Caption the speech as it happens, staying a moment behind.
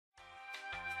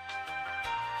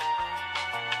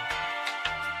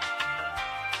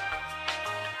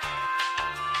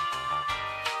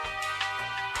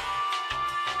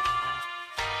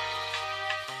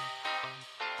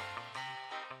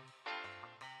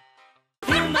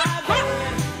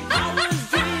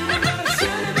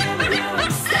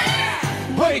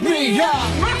Wake me up!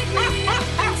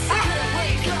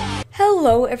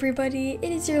 Hello everybody,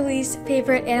 it is your least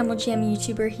favorite Animal Jam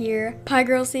YouTuber here,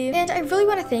 piegirlsy, and I really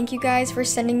want to thank you guys for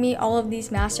sending me all of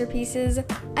these masterpieces.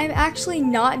 I'm actually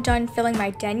not done filling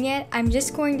my den yet, I'm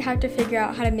just going to have to figure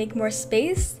out how to make more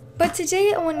space. But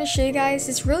today I want to show you guys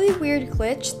this really weird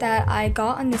glitch that I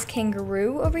got on this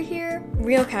kangaroo over here.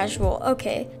 Real casual,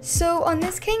 okay. So on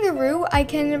this kangaroo, I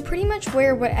can pretty much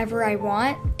wear whatever I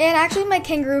want. And actually my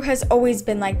kangaroo has always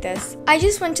been like this. I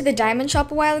just went to the diamond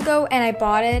shop a while ago and I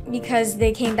bought it because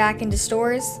they came back into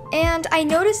stores. And I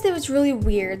noticed it was really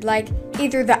weird, like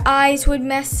either the eyes would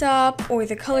mess up, or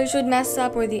the colors would mess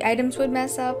up, or the items would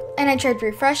mess up. And I tried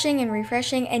refreshing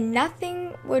and nothing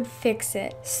would fix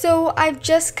it. So I've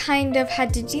just kind of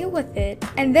had to deal with it.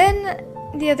 And then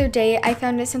the other day I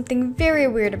found out something very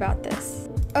weird about this.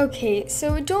 Okay,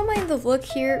 so don't mind the look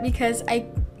here because I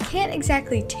can't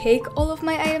exactly take all of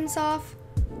my items off.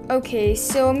 Okay,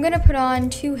 so I'm gonna put on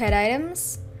 2 head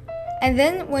items. And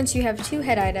then once you have 2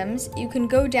 head items, you can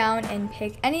go down and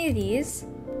pick any of these.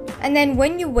 And then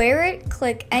when you wear it,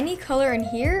 click any color in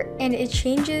here and it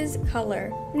changes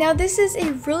color. Now this is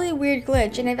a really weird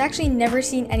glitch and I've actually never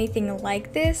seen anything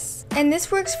like this. And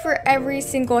this works for every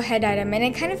single head item and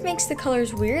it kind of makes the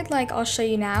colors weird, like I'll show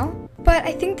you now. But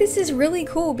I think this is really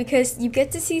cool because you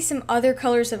get to see some other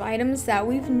colors of items that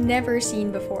we've never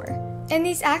seen before. And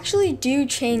these actually do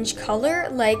change color,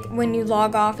 like when you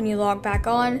log off and you log back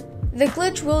on. The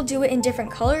glitch will do it in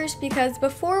different colors because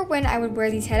before, when I would wear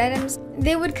these head items,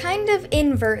 they would kind of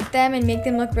invert them and make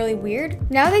them look really weird.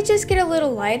 Now they just get a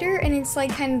little lighter and it's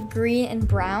like kind of green and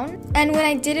brown. And when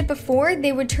I did it before,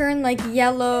 they would turn like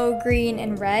yellow, green,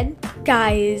 and red.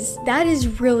 Guys, that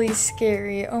is really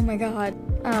scary. Oh my god.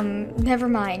 Never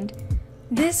mind.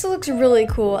 This looks really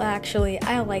cool actually.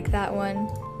 I like that one.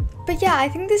 But yeah, I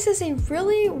think this is a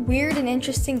really weird and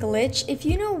interesting glitch. If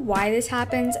you know why this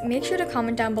happens, make sure to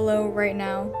comment down below right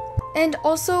now. And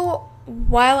also,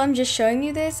 while I'm just showing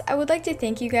you this, I would like to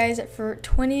thank you guys for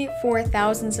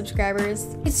 24,000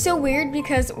 subscribers. It's so weird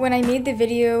because when I made the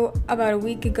video about a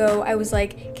week ago, I was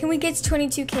like, can we get to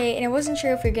 22k? And I wasn't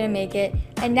sure if we are gonna make it.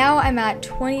 And now I'm at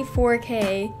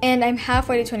 24k and I'm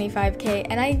halfway to 25k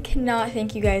and I cannot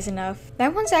thank you guys enough.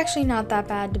 That one's actually not that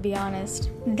bad, to be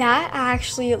honest. That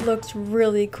actually looks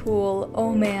really cool.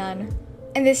 Oh man.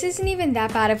 And this isn't even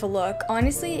that bad of a look.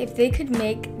 Honestly, if they could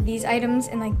make these items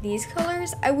in like these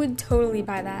colors, I would totally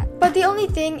buy that. But the only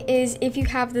thing is, if you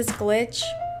have this glitch,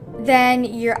 then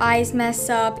your eyes mess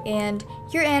up and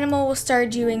your animal will start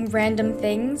doing random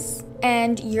things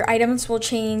and your items will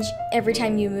change every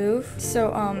time you move. So,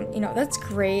 you know, that's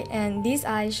great. And these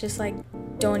eyes just like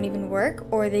don't even work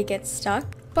or they get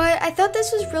stuck. But I thought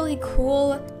this was really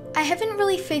cool. I haven't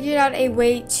really figured out a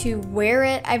way to wear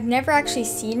it. I've never actually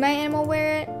seen my animal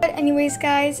wear it. But anyways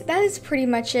guys, that is pretty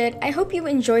much it. I hope you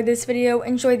enjoyed this video,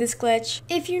 enjoyed this glitch.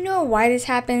 If you know why this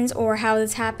happens or how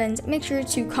this happens, make sure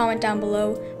to comment down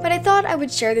below. But I thought I would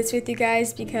share this with you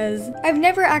guys because I've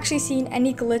never actually seen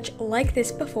any glitch like this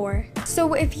before.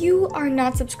 So if you are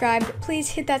not subscribed, please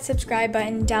hit that subscribe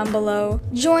button down below.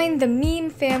 Join the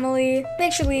meme family.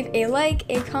 Make sure to leave a like,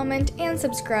 a comment, and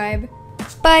subscribe.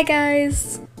 Bye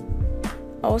guys!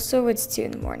 Also, it's 2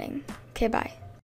 in the morning. Okay, bye.